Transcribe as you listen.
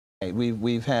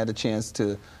We've had a chance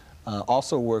to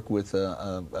also work with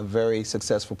a very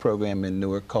successful program in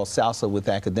Newark called Salsa with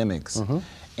Academics. Mm-hmm.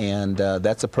 And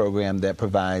that's a program that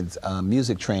provides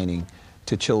music training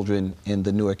to children in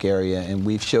the Newark area. And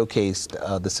we've showcased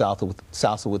the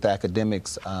Salsa with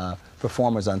Academics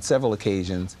performers on several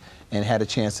occasions and had a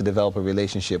chance to develop a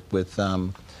relationship with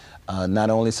not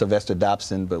only Sylvester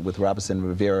Dobson, but with Robinson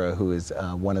Rivera, who is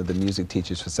one of the music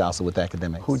teachers for Salsa with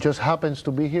Academics. Who just happens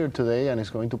to be here today and is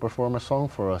going to perform a song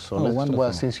for us. So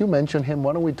wonderful. Since you mentioned him,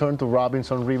 why don't we turn to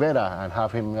Robinson Rivera and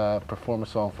have him perform a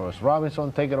song for us.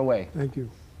 Robinson, take it away. Thank you.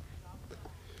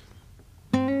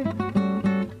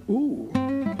 Ooh.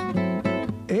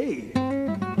 Hey.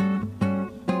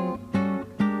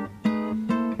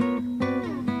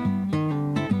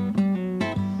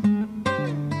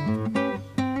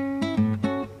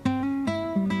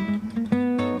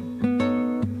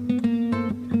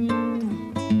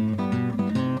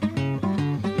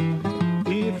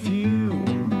 If you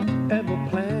ever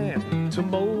plan to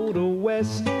motor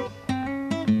west,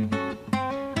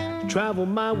 travel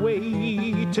my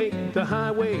way, take the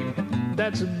highway,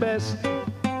 that's the best.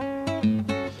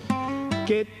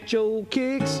 Get your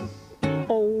kicks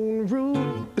on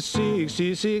Route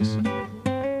 66.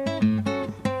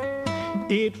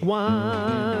 It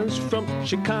winds from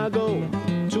Chicago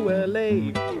to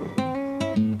LA,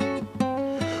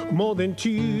 more than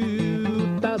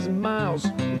 2,000 miles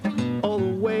all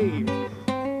the way.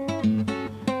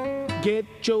 Get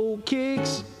your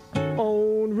kicks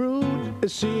on Route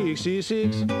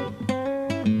 66.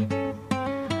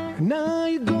 Now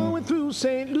you're going through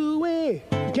St. Louis,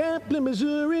 Kaplan,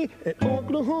 Missouri, and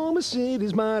Oklahoma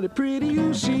City's mighty pretty,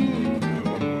 you see.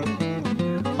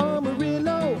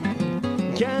 Amarillo,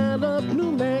 Gallup,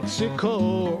 New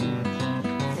Mexico,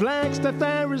 Flagstaff,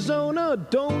 Arizona,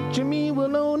 don't you mean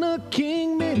Winona,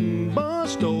 Kingman,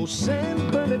 Barstow,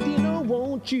 San Bernardino,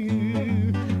 won't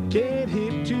you get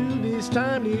hip to this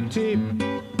timely tip?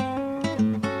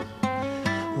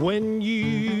 When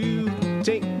you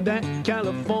take that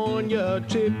California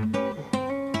trip,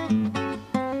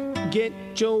 get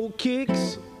your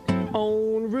kicks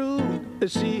on Route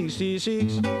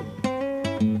 66.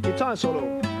 Guitar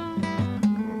solo.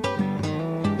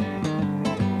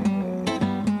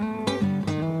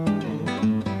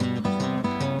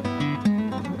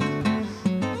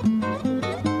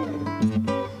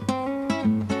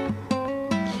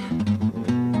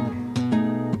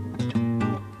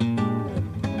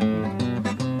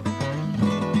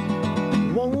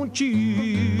 Won't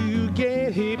you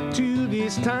get hip to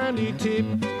this timely tip?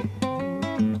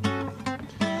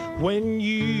 When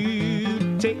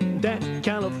you take that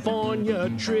California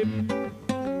trip,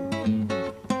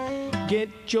 get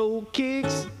your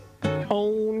kicks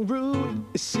on Route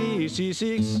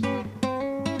 66.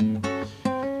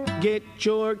 Get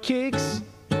your kicks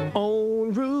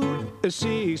on Route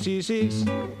 66.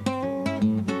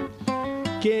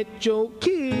 Get your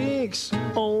kicks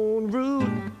on Route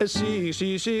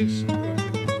 66.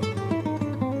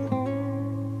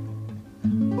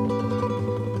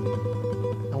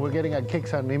 And we're getting our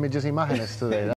kicks on Imagenes today.